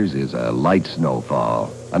 centimeters is a light snowfall,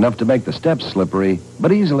 enough to make the steps slippery,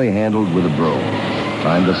 but easily handled with a broom.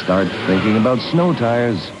 Time to start thinking about snow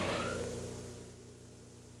tires.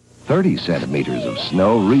 30 centimeters of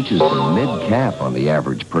snow reaches the mid-calf on the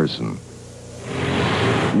average person.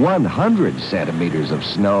 100 centimeters of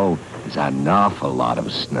snow is an awful lot of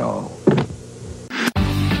snow.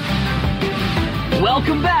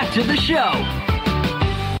 Welcome back to the show.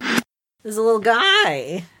 There's a little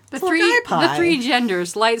guy. The three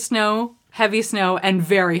genders: light snow, heavy snow, and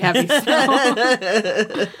very heavy snow.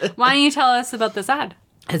 Why don't you tell us about this ad?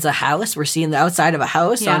 It's a house. We're seeing the outside of a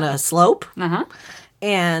house on a slope. Uh-huh.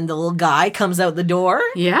 And the little guy comes out the door.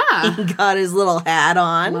 Yeah. He got his little hat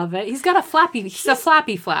on. Love it. He's a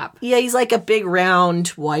flappy flap. Yeah, he's like a big round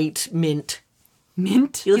white mint.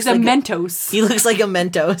 Mint? He's a Mentos. He looks like a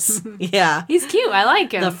Mentos. Yeah. He's cute. I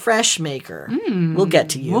like him. The fresh maker. We'll get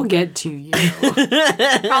to you. We'll get to you.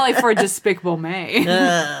 Probably for Despicable Me.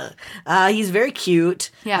 He's very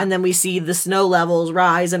cute. Yeah. And then we see the snow levels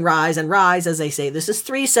rise and rise and rise as they say, this is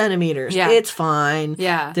 3 centimeters. Yeah. It's fine.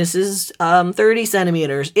 Yeah. This is 30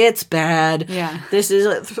 centimeters. It's bad. Yeah. This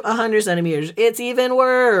is 100 centimeters. It's even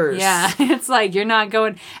worse. Yeah. It's like you're not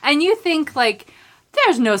going... And you think like...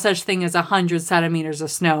 There's no such thing as 100 centimeters of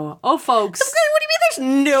snow. Oh, folks. What do you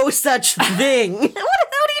mean there's no such thing? What are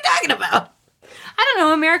you talking about? I don't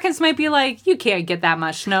know. Americans might be like, you can't get that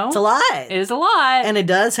much snow. It's a lot. It is a lot. And it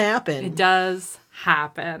does happen. It does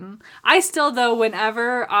happen. I still, though,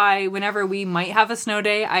 whenever we might have a snow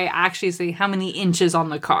day, I actually say how many inches on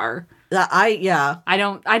the car. I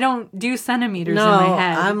don't do centimeters in my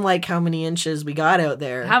head. I'm like how many inches we got out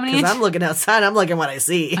there. How many inches? I'm looking outside, I'm looking what I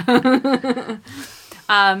see.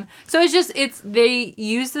 So they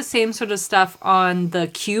use the same sort of stuff on the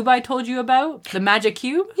cube I told you about, the magic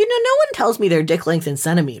cube. You know, no one tells me their dick length in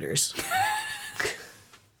centimeters.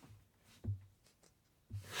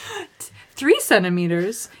 3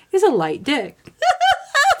 centimeters is a light dick.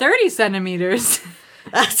 30 centimeters.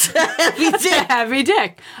 That's a heavy dick. A heavy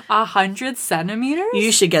dick. 100 centimeters?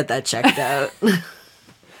 You should get that checked out.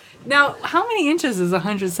 Now, how many inches is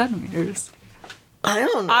 100 centimeters? I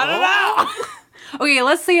don't know. Okay,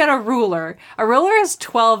 let's say at a ruler. A ruler is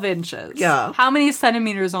 12 inches. Yeah. How many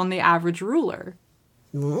centimeters on the average ruler?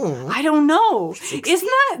 I don't know. 60?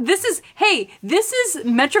 This is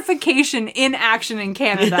metrification in action in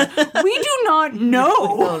Canada. We do not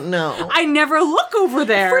know. We don't know. I never look over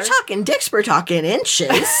there. If we're talking dicks, we're talking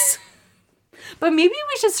inches. But maybe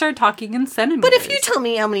we should start talking in centimeters. But if you tell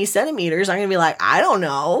me how many centimeters, I'm going to be like, I don't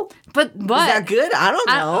know. But is that good? I don't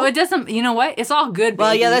know. It doesn't. You know what? It's all good, baby.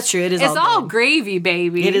 Well, yeah, that's true. It's all good. gravy,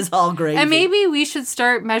 baby. It is all gravy. And maybe we should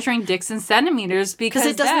start measuring dicks in centimeters because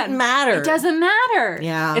it doesn't matter. It doesn't matter.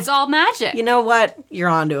 Yeah. It's all magic. You know what? You're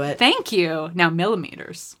onto it. Thank you. Now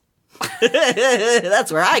millimeters.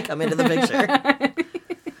 That's where I come into the picture.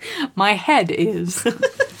 My head is.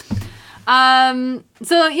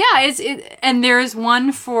 So yeah, and there's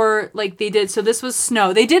one for like they did. So this was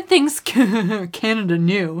snow. They did things Canada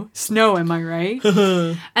knew. Snow, am I right?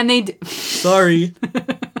 And they Sorry.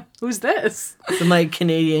 Who's this? It's my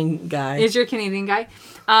Canadian guy. Is your Canadian guy?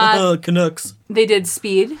 Canucks. They did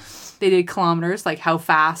speed. They did kilometers, like how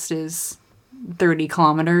fast is 30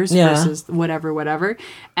 kilometers versus whatever.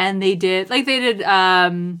 And they did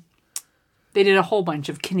They did a whole bunch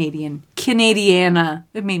of Canadiana.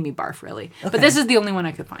 It made me barf, really. Okay. But this is the only one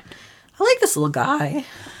I could find. I like this little guy.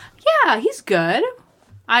 Yeah, he's good.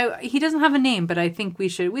 He doesn't have a name, but I think we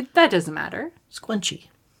should. That doesn't matter. Squinchy.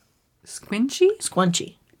 Squinchy?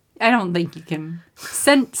 Squinchy. I don't think you can.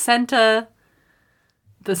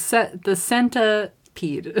 The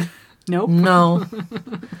centipede. Nope. No.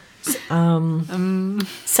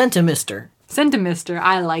 Centimister. Centimister.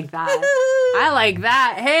 I like that. I like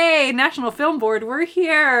that. Hey, National Film Board, we're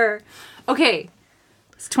here. Okay.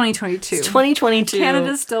 It's 2022. It's 2022.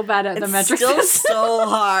 Canada's still bad at the metric system. It's still so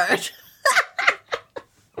hard.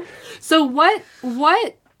 So what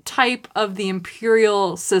type of the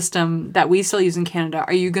imperial system that we still use in Canada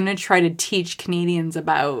are you going to try to teach Canadians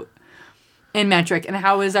about in metric, and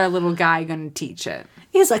how is our little guy going to teach it?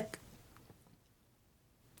 He's like...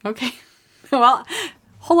 Okay. Well,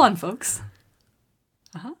 hold on, folks.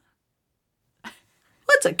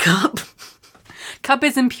 What's a cup? Cup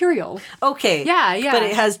is imperial. Okay. Yeah. But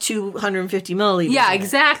it has 250 milliliters. Yeah,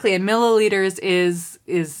 exactly. And milliliters is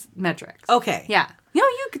metrics. Okay. Yeah. No,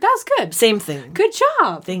 that was good. Same thing. Good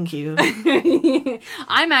job. Thank you.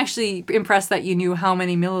 I'm actually impressed that you knew how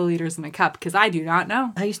many milliliters in a cup, because I do not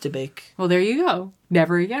know. I used to bake. Well, there you go.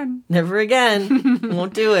 Never again. Never again.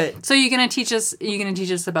 Won't do it. So you're gonna teach us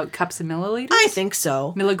about cups and milliliters? I think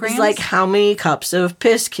so. Milligrams? It's like, how many cups of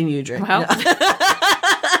piss can you drink? Well,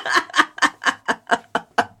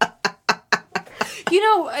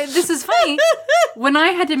 this is funny. When I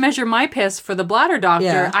had to measure my piss for the bladder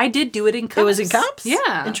doctor, I did do it in cups. It was in cups?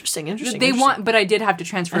 Yeah. Interesting. But I did have to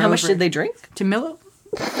transfer and it how over. much did they drink? To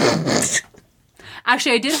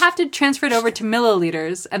Actually, I did have to transfer it over to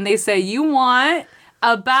milliliters, and they say you want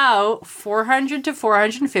about 400 to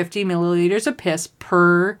 450 milliliters of piss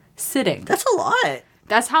per sitting. That's a lot.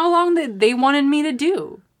 That's how long they wanted me to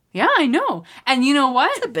do. Yeah, I know. And you know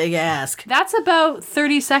what? That's a big ask. That's about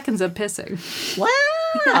 30 seconds of pissing.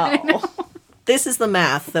 Wow. This is the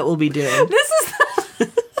math that we'll be doing.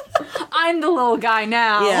 I'm the little guy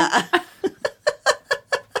now. Yeah.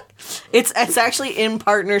 It's actually in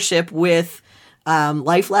partnership with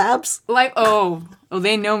Life Labs.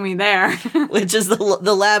 They know me there. Which is the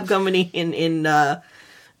lab company in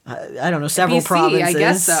I don't know, several BC, provinces. I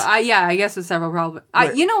guess so. I guess it's several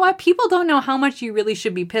provinces. You know what? People don't know how much you really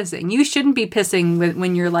should be pissing. You shouldn't be pissing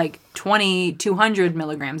when you're like 200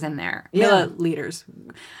 milligrams in there. Yeah. Milliliters.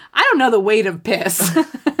 I don't know the weight of piss.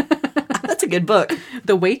 That's a good book.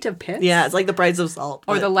 The weight of piss? Yeah, it's like The Price of Salt.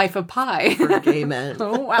 Or The Life of Pi. For gay men.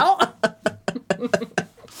 Oh, well.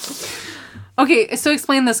 Okay, so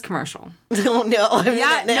explain this commercial. Oh, no.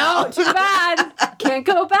 No, too bad. Can't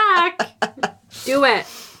go back. Do it.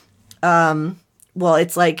 Well,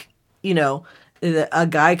 it's like, a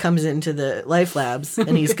guy comes into the Life Labs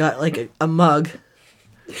and he's got like a mug.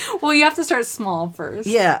 Well, you have to start small first.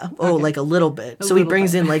 Yeah. Oh, okay. Like a little bit. So he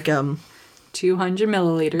brings in like 200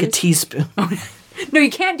 milliliters. Like a teaspoon. No, you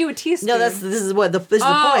can't do a teaspoon. No, this is the point.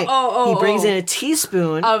 He brings in a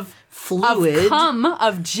teaspoon of fluid. Of cum,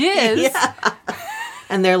 of jizz. Yeah.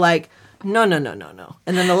 And they're like, no. And then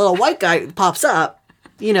the little white guy pops up,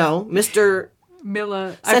 Mr.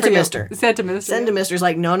 Centimister's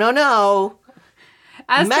like, no.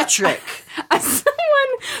 Metric. As someone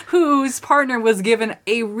whose partner was given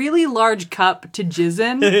a really large cup to jizz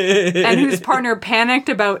in, and whose partner panicked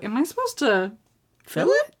about, am I supposed to fill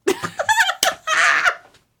it?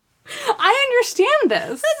 I understand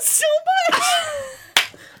this. That's so much.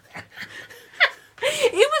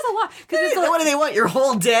 It was a lot. What do they want, your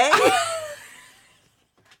whole day?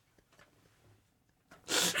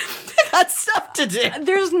 Got stuff to do.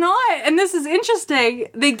 There's not, and this is interesting.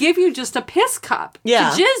 They give you just a piss cup to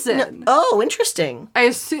jizz in. No. Oh, interesting. I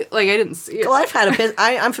assume, I didn't see it. Well, I've had a piss.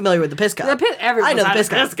 I'm familiar with the piss cup. Everyone's had a piss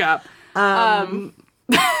cup. I've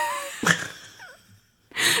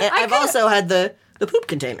also had the poop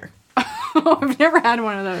container. I've never had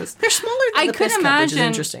one of those. They're smaller than the piss cup, which is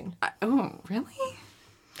interesting. Oh, really?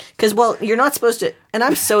 Because, you're not supposed to... And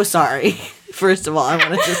I'm so sorry. First of all, I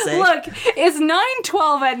wanted to say... Look, it's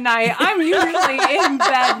 9:12 at night. I'm usually in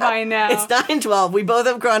bed by now. It's 9:12. We both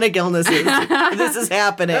have chronic illnesses. This is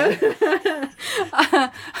happening.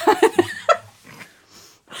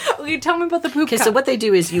 Okay, tell me about the poop cup. Okay, so what they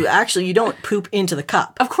do is you don't poop into the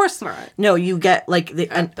cup. Of course not. No, you get like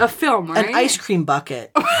a film, right? An ice cream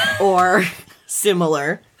bucket or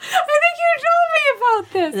similar. I think you told me about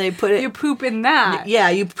this. They put it. You poop in that. Yeah,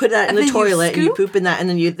 you put that in the toilet and you poop in that, and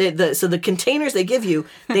then so the containers they give you,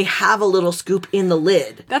 they have a little scoop in the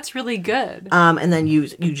lid. That's really good. And then you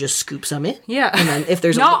just scoop some in. Yeah. And then if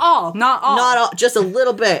there's not all, just a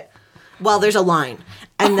little bit. Well, there's a line,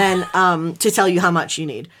 and then to tell you how much you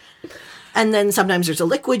need. And then sometimes there's a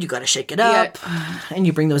liquid, you got to shake it up, and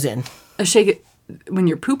you bring those in. Shake it when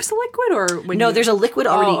your poop's a liquid, or when there's a liquid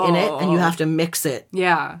already in it, and you have to mix it.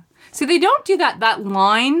 Yeah. See, they don't do that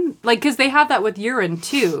line, like, because they have that with urine,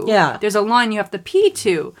 too. Yeah. There's a line you have to pee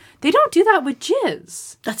to. They don't do that with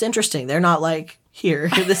jizz. That's interesting. They're not like, here,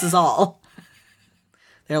 this is all.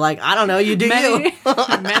 They're like, I don't know, you do you.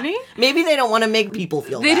 Many? Maybe they don't want to make people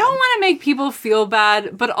feel bad. They don't want to make people feel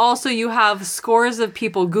bad, but also you have scores of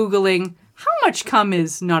people Googling, how much cum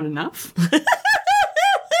is not enough?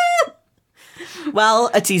 Well,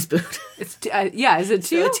 a teaspoon. Is it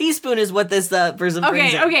two? So a teaspoon is what this person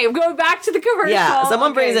brings in. Okay, going back to the commercial. Yeah,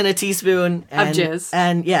 someone brings in a teaspoon. Of jizz.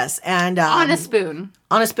 And yes, and... on a spoon.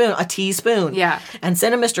 On a spoon, a teaspoon. Yeah. And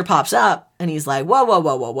Cinnamister pops up, and he's like, whoa, whoa,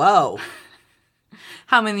 whoa, whoa, whoa.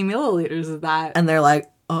 How many milliliters is that? And they're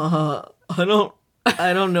like, I don't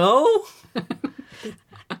know.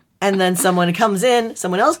 And then someone else comes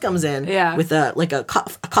in with a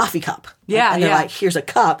coffee cup. Yeah, and they're like, here's a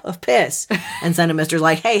cup of piss. And Cinnamister's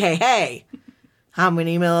like, hey, how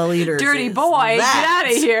many milliliters? Dirty is boy, that? get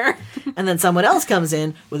out of here. And then someone else comes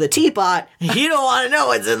in with a teapot. And you don't want to know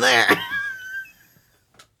what's in there.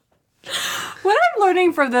 What I'm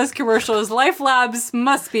learning from this commercial is life labs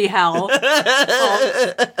must be hell.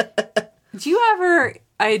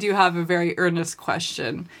 I do have a very earnest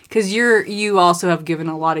question, because you also have given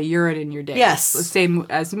a lot of urine in your day. Yes. The same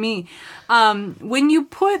as me. When you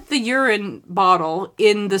put the urine bottle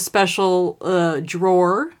in the special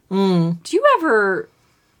drawer, do you ever,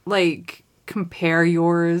 like, compare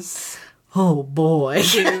yours Oh, boy.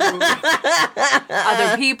 to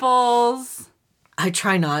other people's? I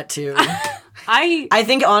try not to. I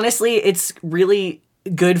think, honestly, it's really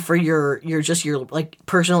good for your like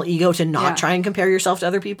personal ego to not try and compare yourself to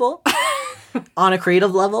other people on a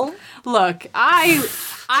creative level. Look,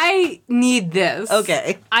 I need this.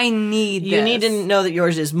 Okay. I need this. You need to know that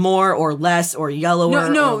yours is more or less or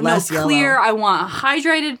yellower or less clear. yellow. I want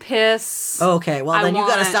hydrated piss. Okay, well then you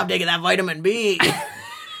gotta stop taking that vitamin B.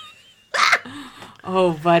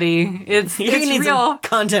 Oh, buddy. It's need real. Some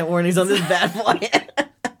content warnings on this bad boy.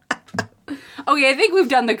 Okay, I think we've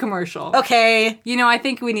done the commercial. Okay. I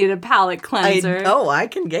think we need a palate cleanser. I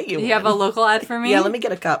can get you one. You have a local ad for me? Yeah, let me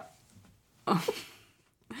get a cup. Oh.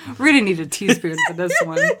 We're going to need a teaspoon for this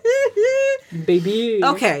one. Baby.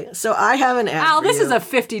 Okay, so I have an ad Al, for this you. is a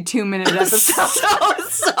 52-minute episode. So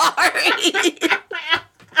sorry.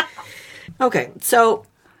 Okay, so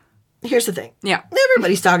here's the thing. Yeah.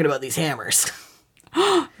 Everybody's talking about these hammers.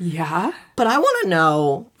 Yeah? But I want to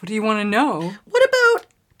know... What do you want to know? What about...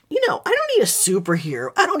 I don't need a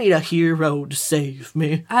superhero. I don't need a hero to save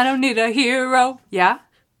me. I don't need a hero. Yeah?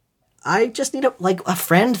 I just need a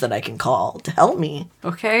friend that I can call to help me.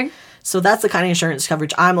 Okay. So that's the kind of insurance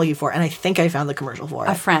coverage I'm looking for, and I think I found the commercial for it.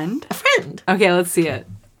 A friend? A friend. Okay, let's see it.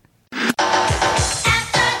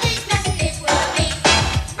 After these messages, we'll be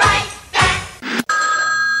right back.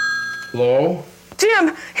 Hello?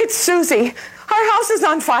 Jim, it's Susie. Our house is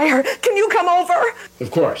on fire. Can you come over?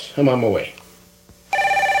 Of course. I'm on my way.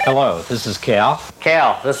 Hello, this is Cal.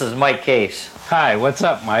 Cal, this is Mike Case. Hi, what's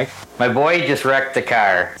up, Mike? My boy just wrecked the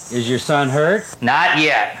car. Is your son hurt? Not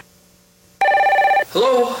yet.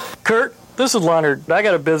 Hello? Kurt, this is Leonard. I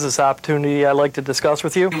got a business opportunity I'd like to discuss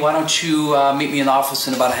with you. Why don't you meet me in the office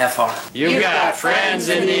in about a half hour? You got friends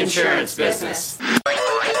in the insurance business. And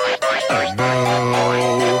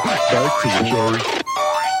now, back to the show.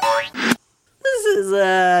 This is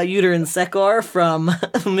Uterine Secor from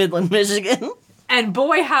Midland, Michigan. And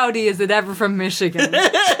boy, howdy, is it ever from Michigan.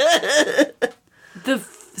 The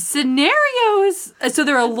scenarios... So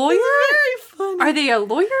they're a lawyer? Very funny. Are they a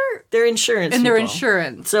lawyer? They're insurance And people. they're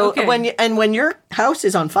insurance. So okay. when your house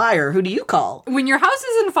is on fire, who do you call? When your house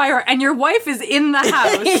is on fire and your wife is in the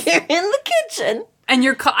house... You're in the kitchen. And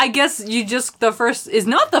I guess you just... The first is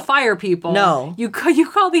not the fire people. No. You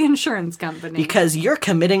call the insurance company. Because you're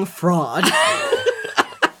committing fraud.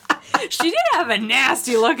 She did have a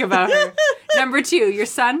nasty look about her. Number 2, your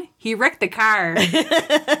son, he wrecked the car.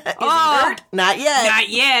 Hurt? Not yet. Not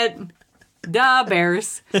yet. Duh,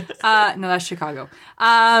 Bears. No, that's Chicago.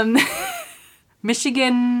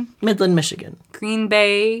 Michigan. Midland, Michigan. Green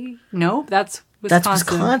Bay. No, that's Wisconsin. That's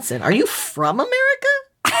Wisconsin. Are you from America?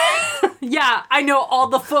 Yeah, I know all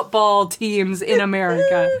the football teams in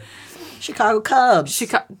America. Chicago Cubs.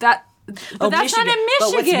 But that's Michigan. not in Michigan.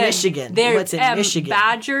 But what's Michigan? They're, What's in Michigan?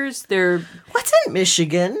 Badgers. They're What's in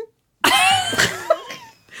Michigan?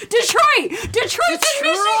 Detroit. Detroit's in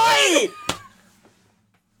Michigan.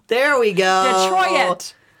 There we go.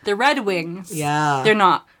 Detroit. The Red Wings. Yeah. They're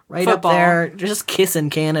not right football. up there. Just kissing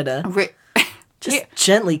Canada. Just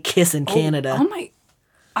gently kissing Canada. Oh my.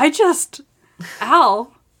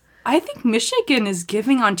 Al, I think Michigan is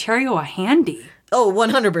giving Ontario a handy. Oh,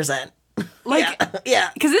 100%. Like, yeah.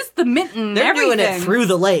 Because it's the mitten. They're everything. doing it through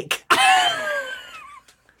the lake.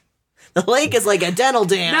 The lake is like a dental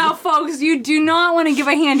dam. Now, folks, you do not want to give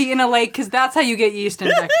a handy in a lake because that's how you get yeast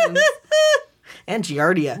infections. And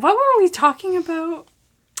Giardia. What were we talking about?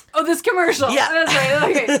 Oh, this commercial. Yeah. That's right.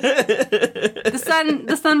 Okay.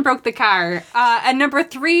 The sun broke the car. And number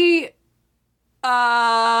 3,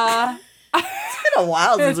 It's been a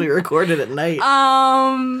while since we recorded at night.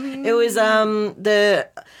 It was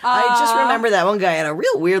I just remember that one guy had a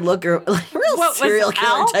real weird look, or like real serial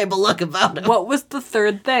killer type of look about him. What was the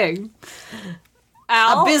third thing?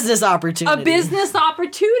 Al? A business opportunity. A business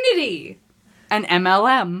opportunity. An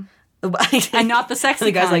MLM. And not the sexy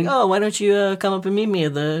the guy's kind. like, oh, why don't you come up and meet me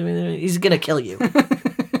at he's gonna kill you.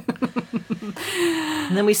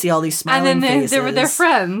 And then we see all these smiling faces. They're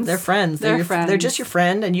friends. They're friends. They're friends. They're just your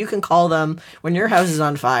friend, and you can call them when your house is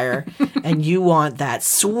on fire and you want that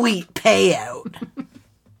sweet payout.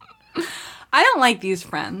 I don't like these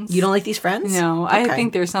friends. You don't like these friends? No, Okay. I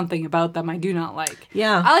think there's something about them I do not like.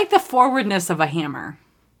 Yeah. I like the forwardness of a hammer.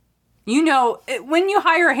 You know, when you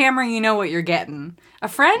hire a hammer, you know what you're getting. A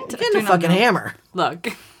friend? You're getting a fucking hammer. Look.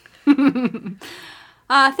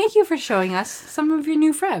 Thank you for showing us some of your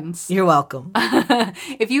new friends. You're welcome.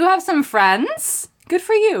 If you have some friends, good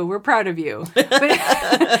for you. We're proud of you. But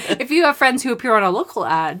if you have friends who appear on a local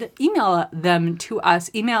ad, email them to us.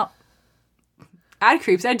 Email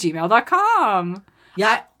adcreeps@gmail.com.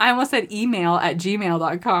 Yeah. I almost said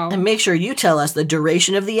email@gmail.com. And make sure you tell us the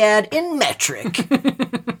duration of the ad in metric.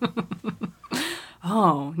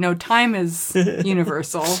 Oh, no, time is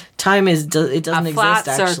universal. Time is, it doesn't A flat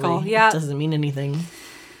exist, actually. circle, yeah. It doesn't mean anything.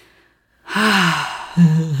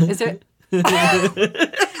 Is there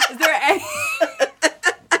any...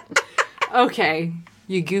 Okay,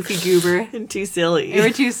 you goofy goober. Too silly. You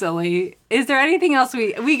were too silly. Is there anything else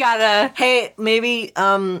we gotta... Hey, maybe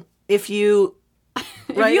if you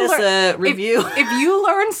write us a review. If you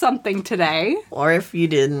learned something today... Or if you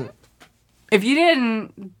didn't. If you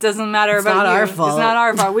didn't, doesn't matter It's about not you. our fault. It's not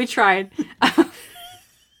our fault. We tried.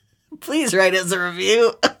 Please write us a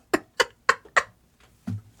review.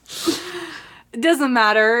 It doesn't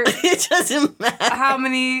matter. It doesn't matter. How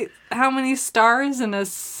many stars in a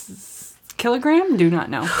kilogram? Do not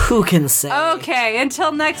know. Who can say? Okay,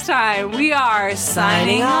 until next time, we are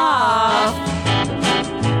signing off.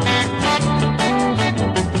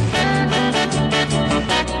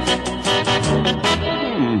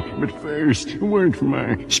 But first, a word from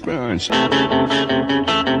our sponsor.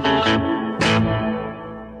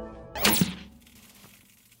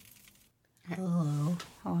 Hello.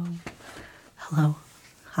 Hello.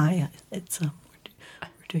 Hi. It's we're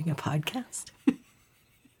doing a podcast. Is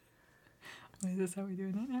this how we're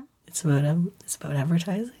doing it now? It's about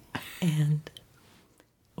advertising, and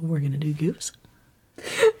we're gonna do goofs.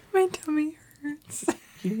 My tummy hurts.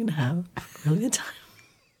 You're gonna have a really good time.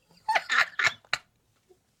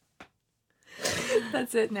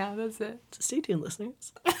 That's it now. That's it. So stay tuned,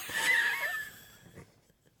 listeners.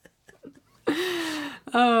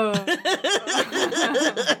 Oh.